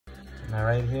Now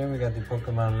right here we got the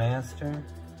Pokemon Master.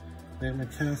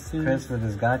 Chris with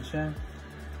his gacha.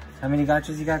 How many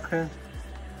gachas you got, Chris?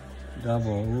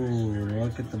 Double. Ooh,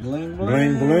 look at the bling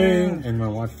bling. Bling bling. And my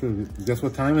watch too. Guess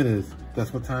what time it is?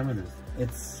 Guess what time it is?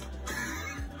 It's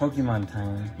Pokemon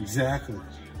time. Exactly.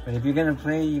 But if you're gonna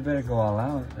play, you better go all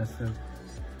out. That's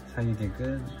how you get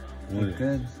good. Get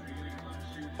good.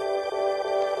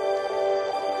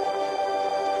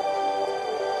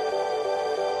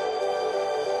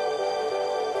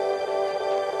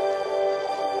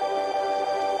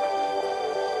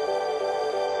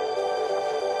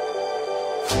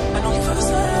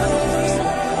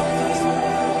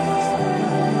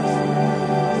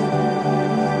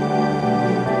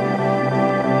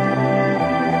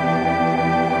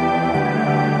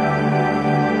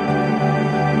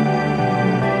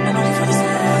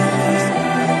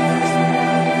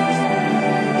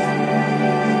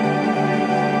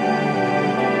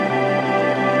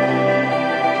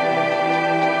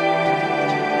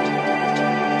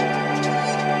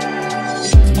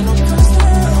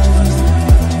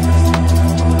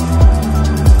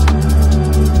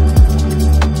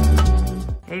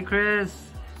 Chris,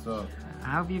 what's up?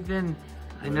 How have you been?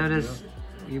 I noticed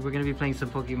you were going to be playing some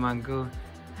Pokemon Go.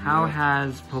 How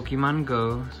has Pokemon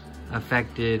Go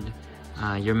affected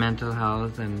your mental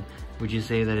health, and would you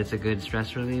say that it's a good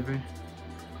stress reliever?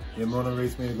 It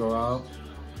motivates me to go out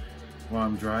while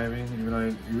I'm driving,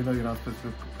 even though you're not supposed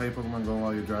to play Pokemon Go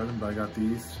while you're driving, but I got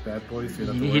these bad boys.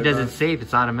 So he does it safe,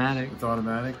 it's automatic. It's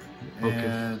automatic. Focus.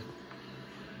 And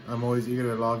I'm always eager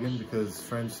to log in because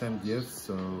friends send gifts,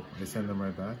 so I send them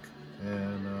right back.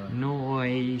 And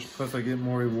nice. Plus I get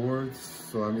more rewards,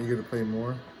 so I'm eager to play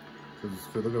more. Because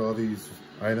look at all these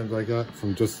items I got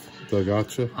from just the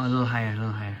gacha. Oh, a little higher, a little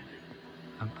higher.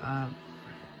 Up.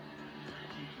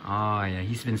 Oh yeah,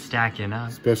 he's been stacking up.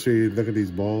 Especially look at these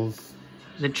balls.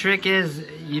 The trick is,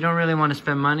 you don't really want to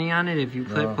spend money on it. If you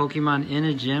put Pokemon in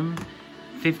a gym,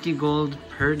 50 gold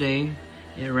per day,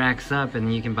 it racks up,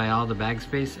 and you can buy all the bag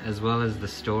space as well as the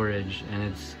storage, and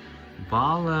it's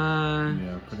baller.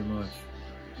 Yeah, pretty much.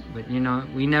 But you know,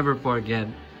 we never forget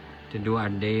to do our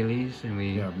dailies, and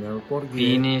we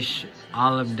finish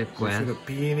all of the quests.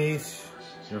 Finish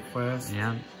your quest.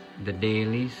 Yeah, the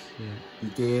dailies. Yeah. The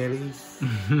dailies.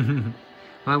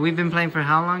 Well, we've been playing for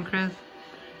how long, Chris?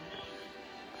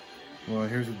 Well,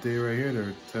 here's a day right here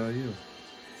to tell you.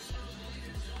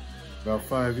 About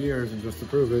 5 years, and just to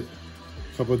prove it,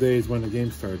 a couple of days when the game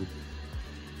started.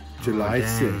 July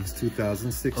 6,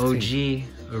 2016.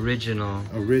 OG, original.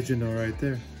 Original right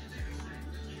there.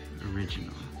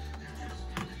 Original.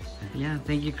 Yeah,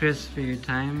 thank you, Chris, for your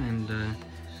time, and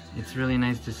it's really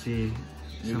nice to see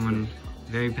someone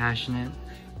very passionate,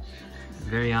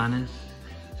 very honest,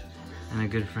 and a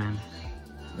good friend.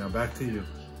 Now back to you.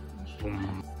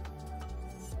 Boom.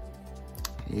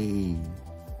 Hey,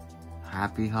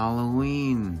 happy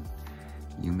Halloween!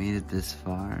 You made it this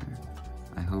far.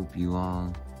 I hope you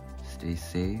all stay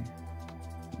safe,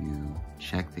 you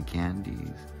check the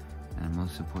candies, and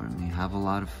most importantly, have a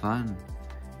lot of fun.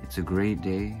 It's a great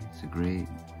day, it's a great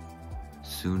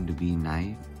soon-to-be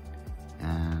night,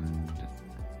 and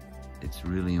it's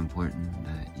really important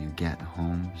that you get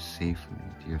home safely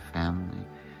to your family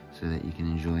so that you can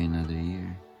enjoy another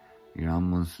year. You're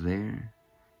almost there.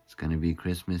 It's gonna be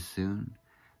Christmas soon,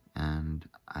 and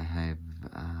I have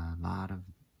a lot of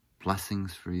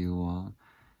blessings for you all.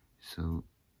 So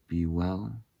be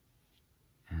well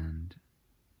and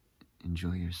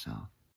enjoy yourself.